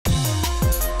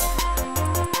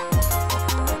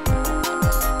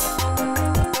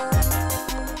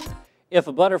If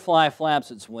a butterfly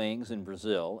flaps its wings in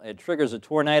Brazil, it triggers a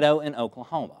tornado in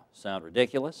Oklahoma. Sound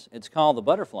ridiculous? It's called the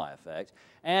butterfly effect,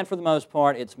 and for the most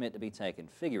part, it's meant to be taken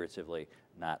figuratively,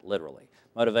 not literally.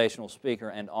 Motivational speaker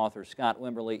and author Scott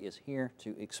Wimberly is here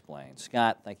to explain.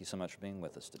 Scott, thank you so much for being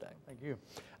with us today. Thank you.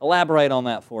 Elaborate on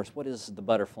that for us. What is the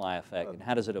butterfly effect, and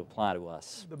how does it apply to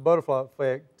us? The butterfly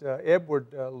effect, Edward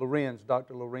Lorenz,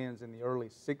 Dr. Lorenz in the early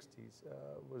 60s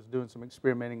was doing some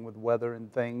experimenting with weather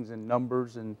and things and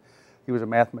numbers, and he was a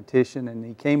mathematician, and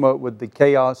he came up with the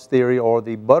chaos theory, or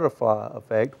the butterfly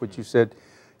effect, which you said,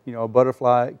 you know, a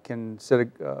butterfly can set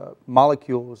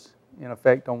molecules in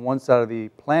effect on one side of the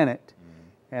planet,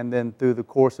 and then through the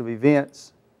course of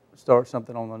events, start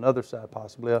something on another side,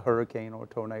 possibly a hurricane or a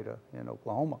tornado in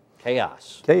Oklahoma.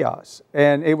 Chaos. Chaos.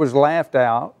 And it was laughed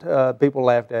out. People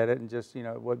laughed at it, and just, you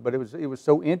know, but it was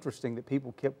so interesting that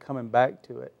people kept coming back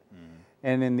to it.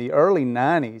 And in the early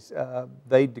 90s,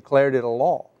 they declared it a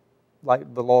law,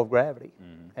 like the law of gravity.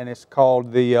 And it's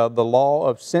called the law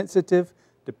of sensitive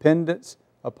dependence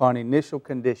upon initial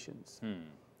conditions.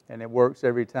 And it works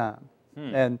every time.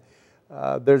 And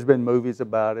there's been movies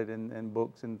about it and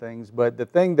books and things, but the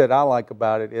thing that I like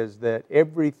about it is that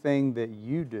everything that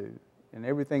you do and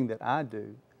everything that I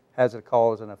do has a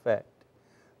cause and effect.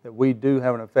 That we do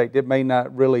have an effect. It may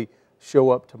not really show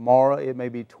up tomorrow, it may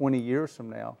be 20 years from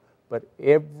now, but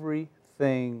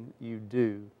everything you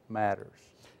do matters.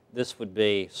 This would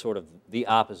be sort of the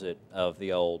opposite of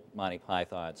the old Monty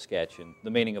Python sketch in The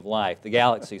Meaning of Life, the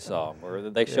Galaxy song, where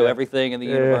they show everything in the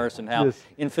universe and how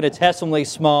infinitesimally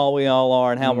small we all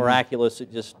are and how miraculous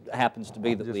it just happens to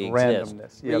be that we exist.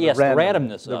 Randomness. Yes, the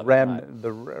randomness of it.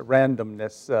 The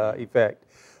randomness effect.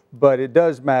 But it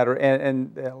does matter,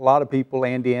 and a lot of people,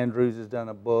 Andy Andrews has done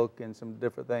a book and some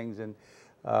different things, and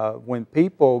when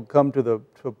people come to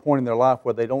a point in their life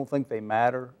where they don't think they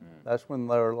matter, that's when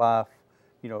their life,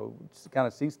 you know, kind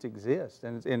of cease to exist.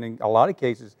 And in a lot of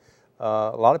cases,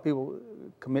 a lot of people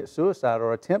commit suicide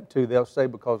or attempt to. They'll say,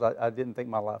 because I didn't think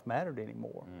my life mattered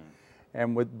anymore.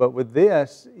 But with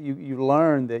this, you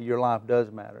learn that your life does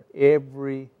matter.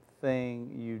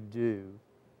 Everything you do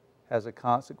has a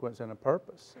consequence and a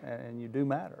purpose, and you do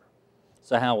matter.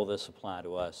 So how will this apply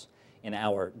to us in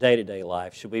our day-to-day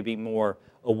life? Should we be more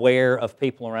aware of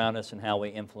people around us and how we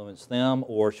influence them,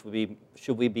 or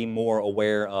should we be more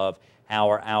aware of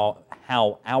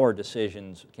how our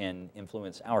decisions can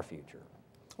influence our future?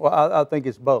 Well, I think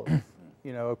it's both.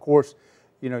 You know, of course,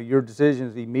 you know, your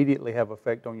decisions immediately have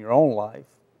effect on your own life,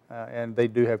 and they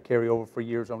do have carryover for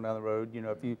years on down the road. You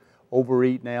know, if you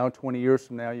overeat now, 20 years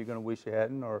from now, you're going to wish you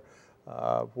hadn't, or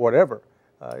whatever.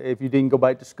 If you didn't go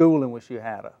back to school and wish you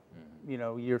had you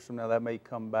know, years from now, that may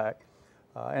come back.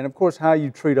 And of course, how you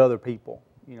treat other people,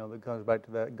 you know, that comes back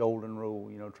to that golden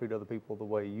rule, you know, treat other people the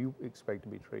way you expect to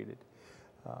be treated.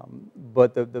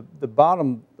 But the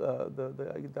bottom,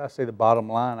 I say the bottom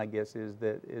line, I guess, is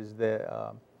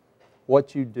that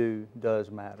what you do does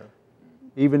matter.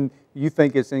 Even you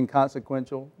think it's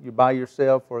inconsequential, you're by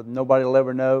yourself or nobody will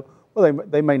ever know, well,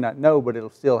 they may not know, but it'll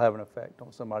still have an effect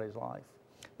on somebody's life.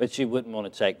 But you wouldn't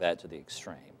want to take that to the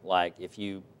extreme. Like if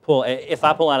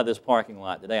I pull out of this parking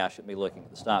lot today, I shouldn't be looking at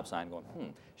the stop sign going,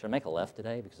 should I make a left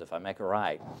today? Because if I make a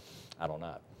right, I don't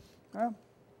know. Well,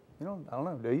 you know, I don't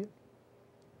know, do you?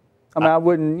 I mean,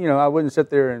 I wouldn't sit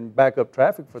there and back up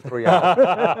traffic for 3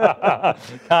 hours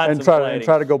and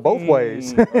try to go both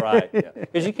ways. Right,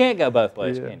 because you can't go both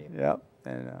ways, can you? Yeah,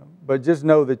 but just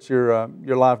know that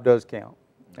your life does count,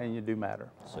 and you do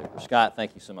matter. Super. Scott,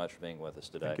 thank you so much for being with us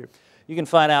today. Thank you. You can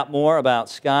find out more about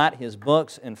Scott, his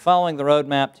books, and following the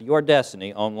roadmap to your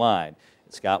destiny online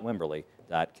at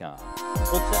scottwimberly.com.